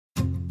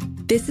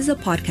This is a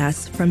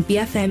podcast from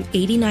BFM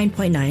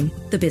 89.9,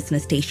 the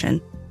business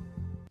station.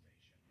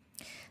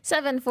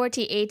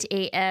 7:48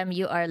 a.m.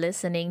 You are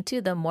listening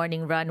to The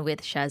Morning Run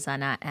with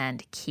Shazana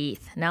and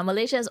Keith. Now,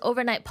 Malaysia's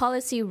overnight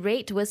policy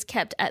rate was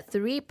kept at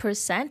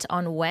 3%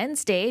 on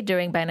Wednesday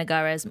during Bank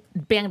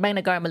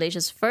Negara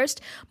Malaysia's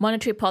first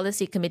Monetary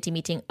Policy Committee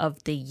meeting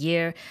of the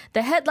year.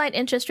 The headline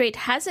interest rate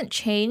hasn't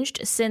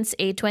changed since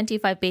a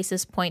 25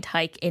 basis point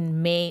hike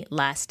in May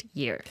last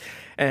year.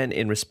 And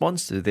in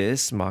response to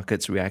this,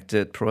 markets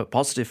reacted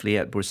positively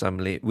at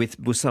with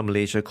Bursa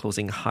Malaysia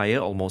closing higher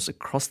almost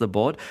across the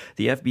board.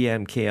 The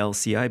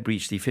FBM-KLCI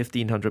breached the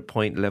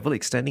 1,500-point level,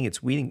 extending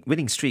its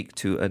winning streak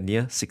to a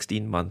near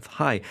 16-month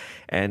high.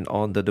 And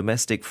on the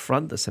domestic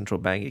front, the central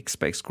bank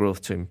expects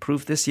growth to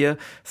improve this year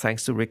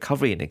thanks to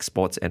recovery in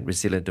exports and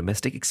resilient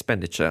domestic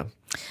expenditure.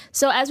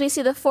 So as we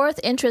see the fourth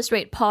interest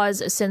rate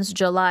pause since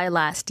July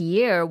last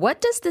year,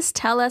 what does this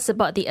tell us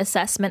about the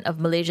assessment of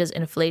Malaysia's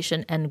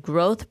inflation and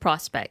growth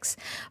prospects?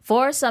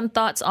 For some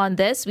thoughts on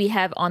this, we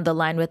have on the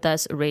line with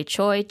us Ray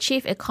Choy,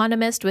 Chief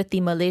Economist with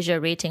the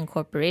Malaysian Rating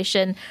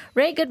Corporation.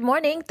 Ray, good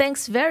morning.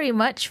 Thanks very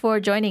much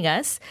for joining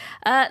us.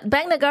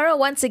 Bank Negara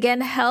once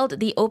again held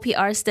the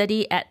OPR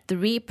study at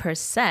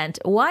 3%.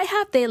 Why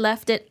have they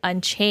left it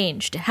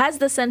unchanged? Has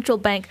the central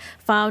bank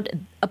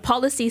found a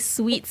policy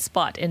sweet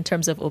spot in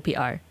terms of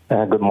OPR?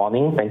 Good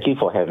morning. Thank you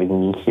for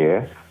having me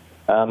here.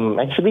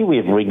 Actually,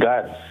 with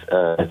regards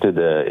to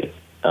the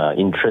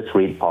interest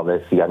rate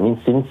policy,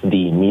 since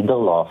the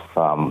middle of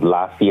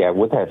last year, I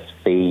would have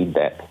said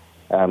that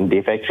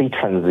they've actually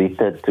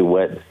transited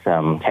towards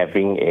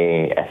having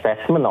an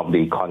assessment of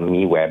the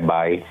economy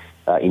whereby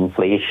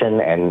inflation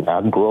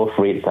and growth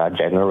rates are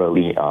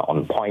generally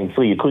on point.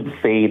 So you could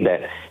say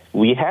that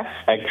we have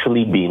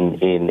actually been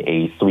in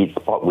a sweet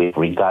spot with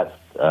regards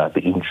to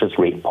interest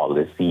rate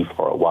policy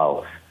for a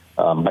while.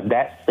 But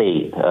that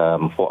said,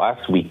 for us,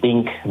 we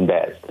think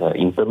that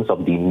in terms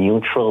of the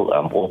neutral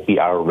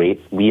OPR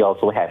rate, we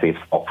also have a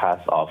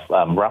forecast of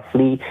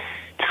roughly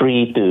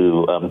 3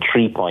 to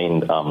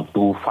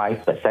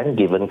 3.25%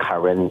 given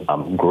current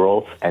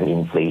growth and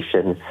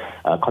inflation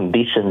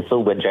conditions. So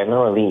we're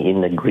generally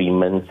in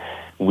agreement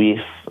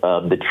with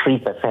the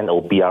 3%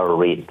 OPR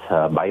rate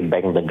by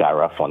Bank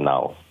Negara for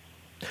now.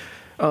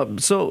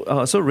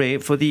 So Ray,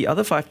 for the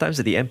other 5 times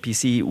that the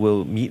MPC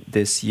will meet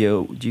this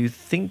year, do you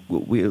think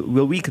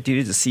will we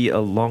continue to see a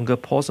longer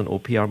pause on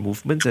OPR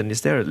movements, and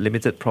is there a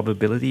limited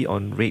probability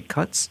on rate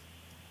cuts?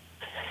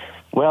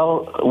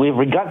 Well, with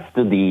regards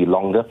to the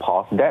longer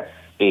pause, that's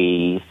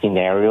a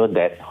scenario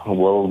that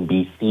will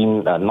be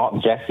seen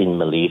not just in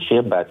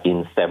Malaysia but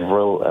in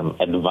several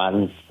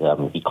advanced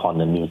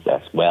economies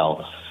as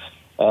well.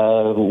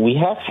 We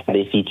have had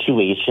a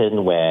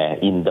situation where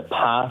in the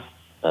past,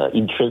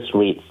 interest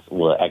rates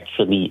were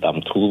actually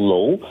too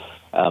low,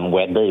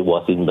 whether it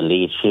was in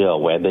Malaysia or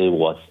whether it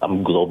was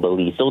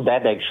globally. So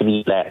that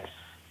actually led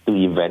to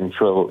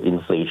eventual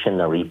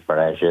inflationary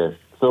pressures.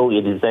 So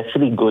it is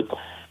actually good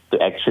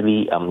to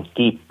actually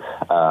keep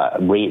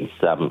rates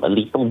a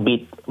little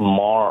bit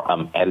more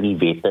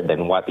elevated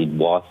than what it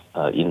was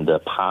in the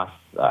past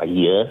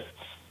years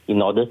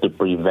in order to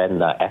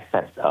prevent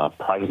asset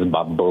price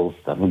bubbles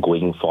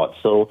going forward.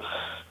 So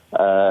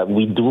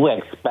we do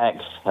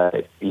expect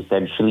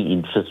essentially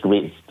interest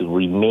rates to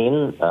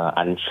remain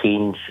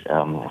unchanged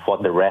for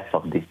the rest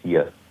of this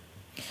year.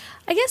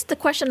 I guess the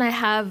question I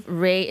have,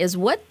 Ray, is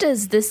what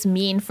does this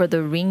mean for the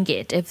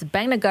ringgit if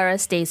Bank Negara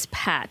stays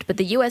pat, but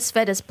the US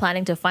Fed is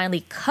planning to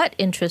finally cut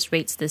interest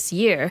rates this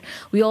year?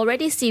 We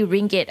already see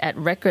ringgit at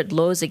record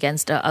lows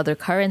against other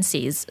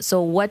currencies.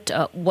 So what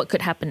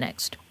could happen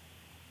next?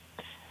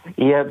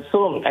 Yeah,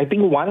 so I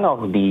think one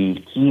of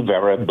the key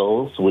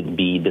variables would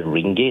be the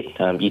ringgit.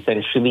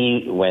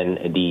 Essentially, when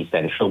the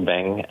central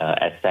bank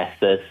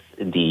assesses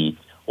the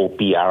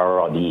OPR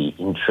or the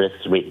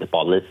interest rate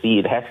policy,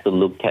 it has to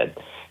look at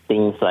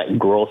things like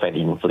growth and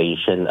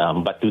inflation.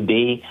 But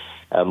today,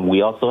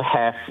 we also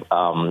have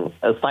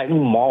a slightly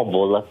more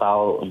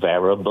volatile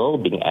variable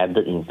being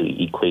added into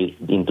the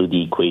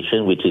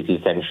equation, which is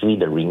essentially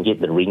the ringgit.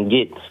 The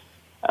ringgit,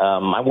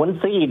 I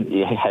wouldn't say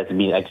it has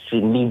been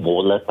extremely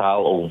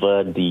volatile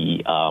over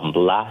the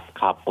last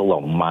couple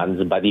of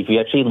months, but if you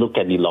actually look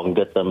at the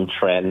longer-term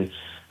trend,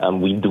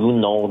 we do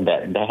know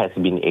that there has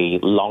been a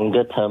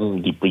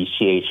longer-term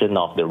depreciation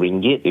of the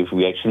ringgit. If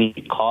we actually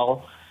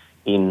recall,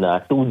 in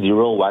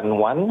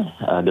 2011,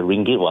 the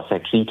ringgit was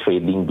actually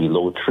trading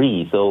below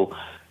 3. So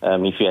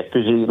if you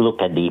actually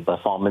look at the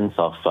performance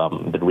of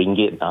the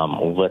ringgit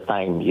over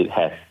time, it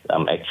has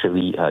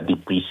actually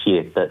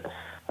depreciated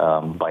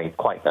by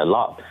quite a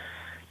lot.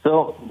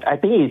 So I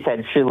think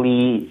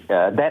essentially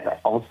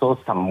that also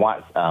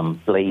somewhat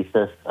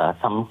places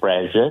some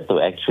pressure to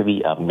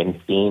actually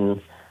maintain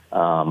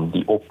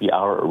the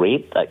OPR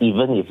rate,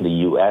 even if the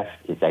US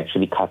is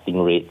actually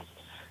cutting rates.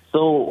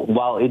 So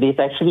while it is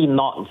actually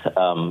not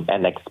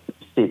an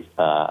explicit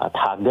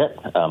target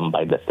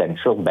by the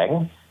central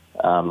bank,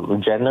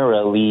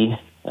 generally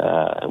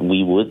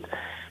we would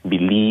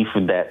believe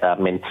that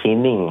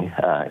maintaining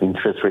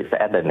interest rates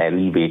at an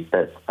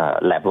elevated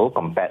level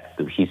compared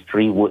to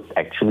history would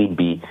actually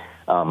be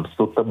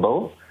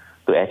suitable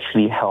to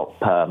actually help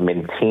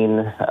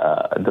maintain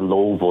the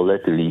low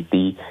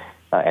volatility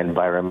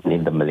environment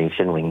in the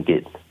Malaysian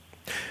ringgit.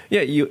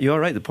 Yeah, you're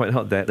right to point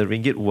out that the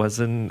ringgit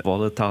wasn't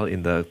volatile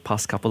in the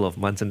past couple of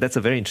months, and that's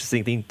a very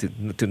interesting thing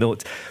to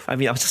note. I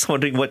mean, I was just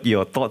wondering what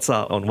your thoughts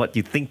are on what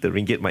you think the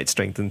ringgit might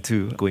strengthen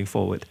to going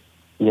forward.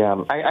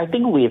 Yeah, I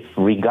think with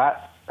regard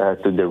to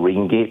the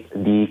ringgit,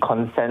 the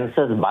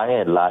consensus by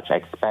and large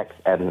expects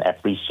an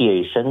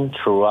appreciation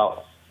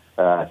throughout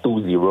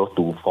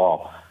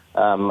 2024.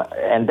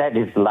 And that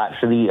is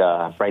largely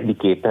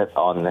predicated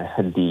on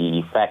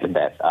the fact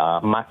that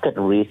market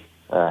risk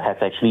has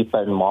actually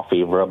turned more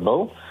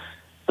favorable.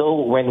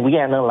 So when we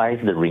analyze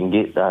the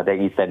ringgit, there are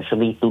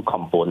essentially two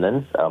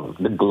components,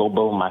 the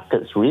global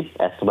markets risk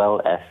as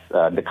well as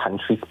the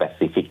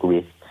country-specific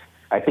risk.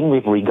 I think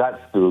with regards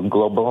to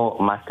global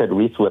market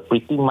risk, we're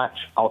pretty much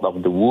out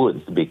of the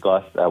woods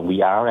because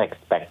we are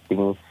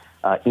expecting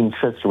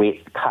interest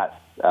rate cuts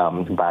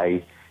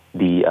by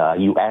the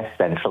U.S.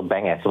 Central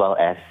Bank as well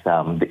as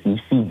the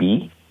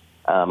ECB.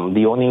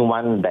 The only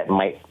one that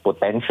might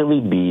potentially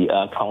be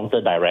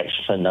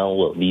counter-directional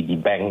will be the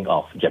Bank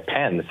of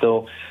Japan.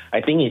 So I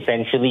think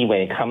essentially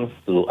when it comes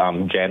to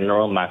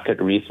general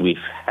market risk,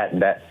 we've had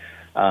that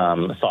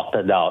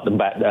sorted out.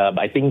 But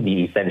I think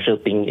the essential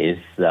thing is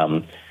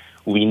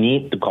we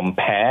need to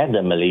compare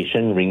the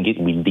Malaysian ringgit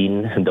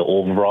within the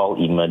overall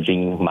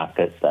emerging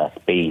markets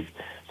space.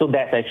 So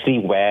that's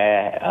actually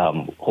where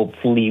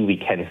hopefully we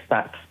can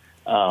start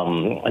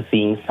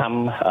seeing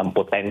some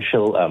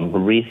potential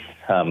risks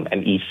and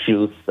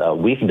issues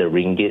with the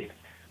ringgit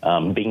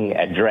being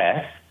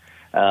addressed.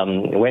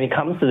 When it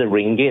comes to the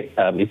ringgit,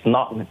 it's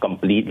not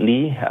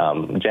completely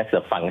just a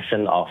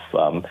function of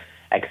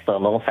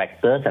external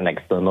factors and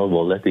external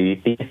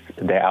volatilities.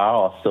 There are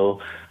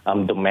also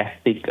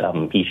domestic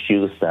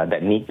issues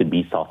that need to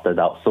be sorted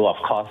out. So, of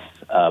course,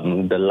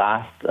 the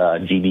last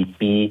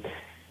GDP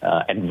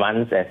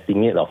advanced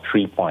estimate of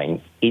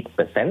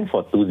 3.8%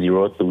 for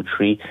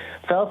 2023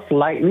 fell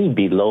slightly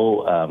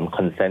below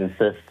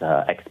consensus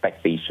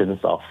expectations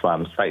of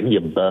slightly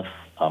above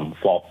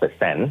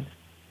 4%.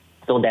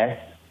 So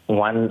that's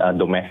one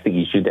domestic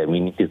issue that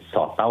we need to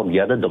sort out. The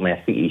other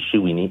domestic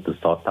issue we need to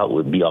sort out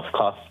would be, of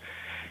course,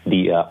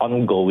 the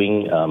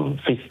ongoing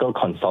fiscal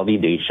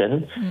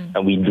consolidation.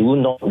 And we do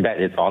know that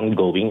it's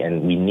ongoing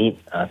and we need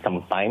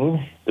some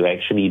time to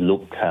actually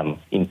look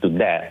into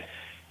that.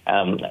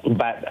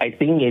 But I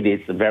think it is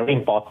very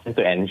important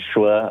to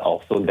ensure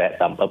also that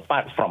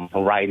apart from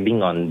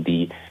riding on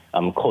the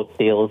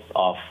coattails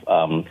of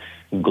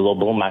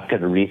global market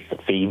risk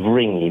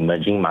favoring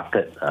emerging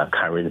market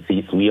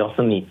currencies, we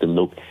also need to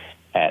look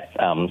at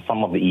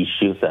some of the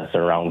issues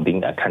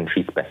surrounding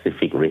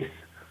country-specific risk.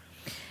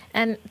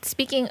 And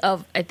speaking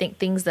of, I think,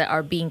 things that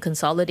are being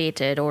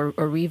consolidated or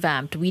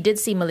revamped, we did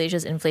see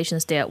Malaysia's inflation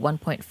stay at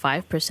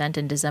 1.5%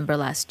 in December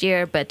last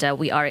year, but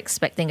we are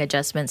expecting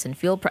adjustments in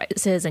fuel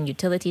prices and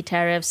utility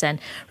tariffs and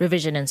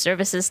revision in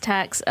services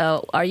tax.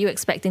 Are you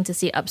expecting to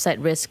see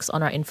upside risks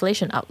on our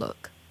inflation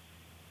outlook?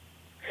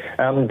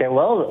 There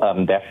will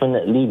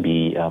definitely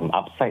be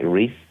upside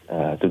risks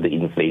to the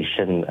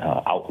inflation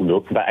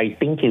outlook, but I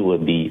think it will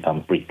be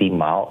pretty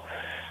mild.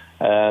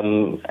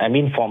 I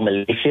mean, for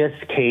Malaysia's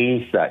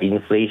case,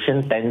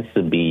 inflation tends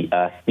to be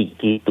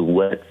sticky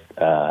towards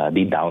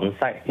the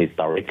downside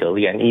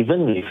historically, and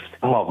even with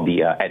some of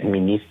the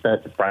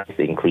administered price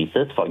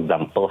increases, for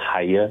example,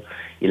 higher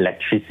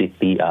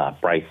electricity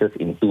prices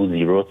in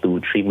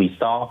 2023, we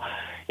saw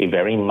a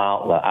very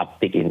mild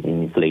uptick in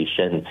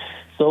inflation.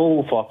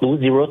 So for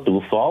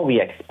 2024,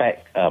 we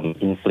expect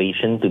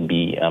inflation to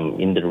be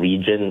in the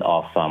region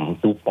of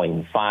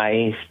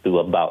 2.5 to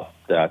about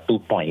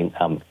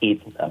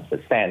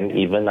 2.8%,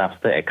 even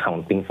after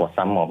accounting for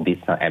some of these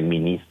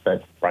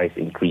administered price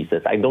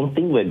increases. I don't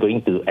think we're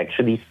going to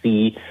actually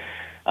see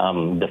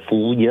the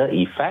full year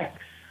effect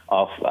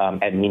of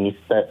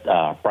administered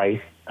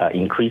price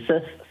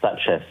increases,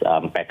 such as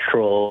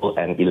petrol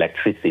and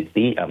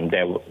electricity.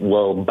 There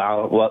will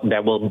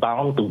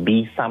bound to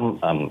be some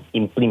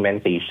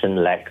implementation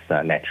lags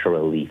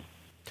naturally.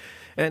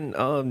 And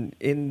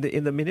in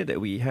the minute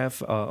that we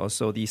have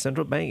also, the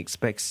central bank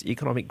expects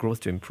economic growth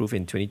to improve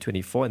in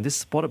 2024, and this is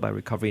supported by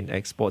recovery in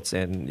exports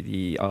and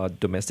the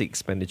domestic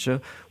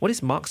expenditure. What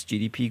is Mark's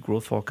GDP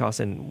growth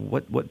forecast, and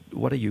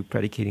what are you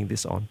predicating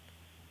this on?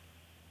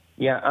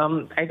 Yeah,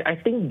 I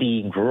think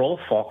the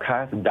growth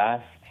forecast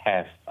does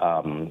have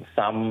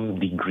some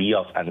degree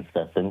of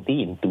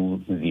uncertainty in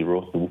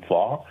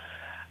 2024.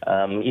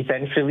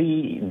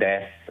 Essentially,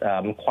 there's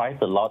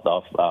quite a lot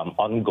of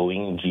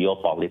ongoing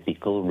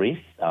geopolitical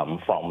risks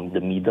from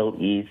the Middle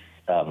East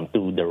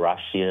to the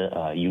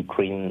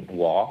Russia-Ukraine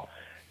war.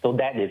 So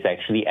that is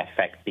actually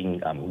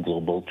affecting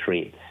global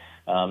trade.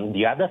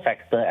 The other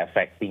factor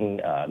affecting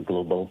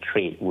global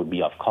trade would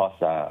be, of course,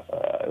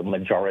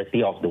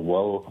 majority of the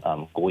world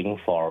going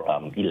for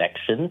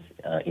elections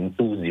in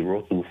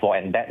 2024,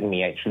 and that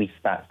may actually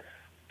start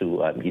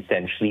to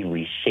essentially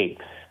reshape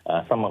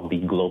some of the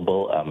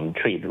global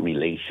trade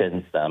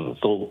relations.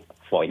 So,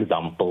 for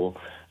example,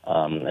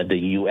 the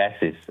U.S.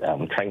 is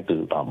trying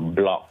to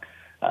block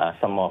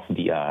some of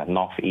the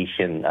North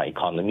Asian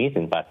economies,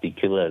 in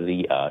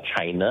particularly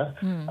China,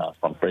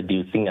 from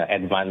producing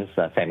advanced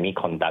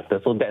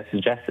semiconductors. So that's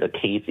just a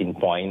case in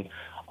point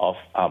of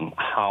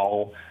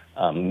how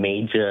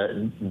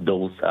major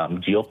those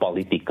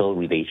geopolitical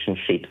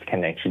relationships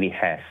can actually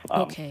have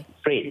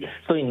trade.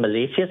 So in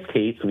Malaysia's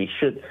case, we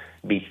should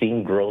be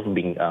seeing growth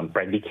being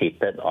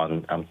predicated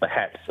on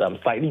perhaps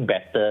slightly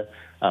better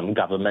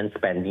government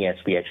spending as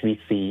we actually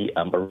see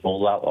a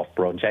rollout of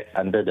projects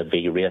under the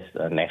various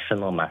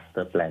national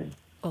master plans.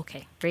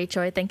 Okay. Ray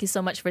Choy, thank you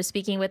so much for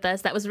speaking with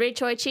us. That was Ray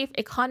Choy, Chief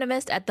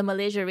Economist at the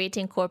Malaysian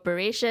Rating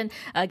Corporation,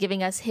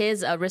 giving us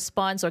his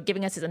response or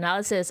giving us his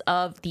analysis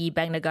of the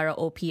Bank Negara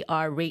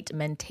OPR rate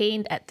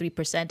maintained at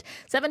 3%.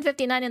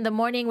 7:59 in the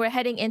morning, we're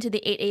heading into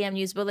the 8 a.m.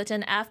 news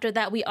bulletin. After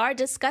that, we are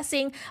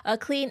discussing a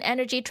clean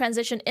energy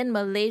transition in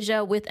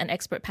Malaysia with an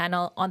expert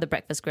panel on The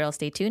Breakfast Grill.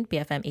 Stay tuned,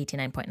 BFM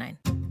 89.9.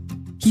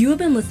 You have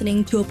been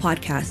listening to a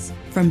podcast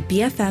from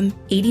BFM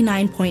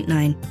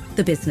 89.9,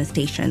 the business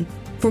station.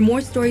 For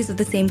more stories of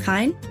the same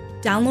kind,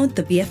 download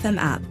the BFM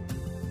app.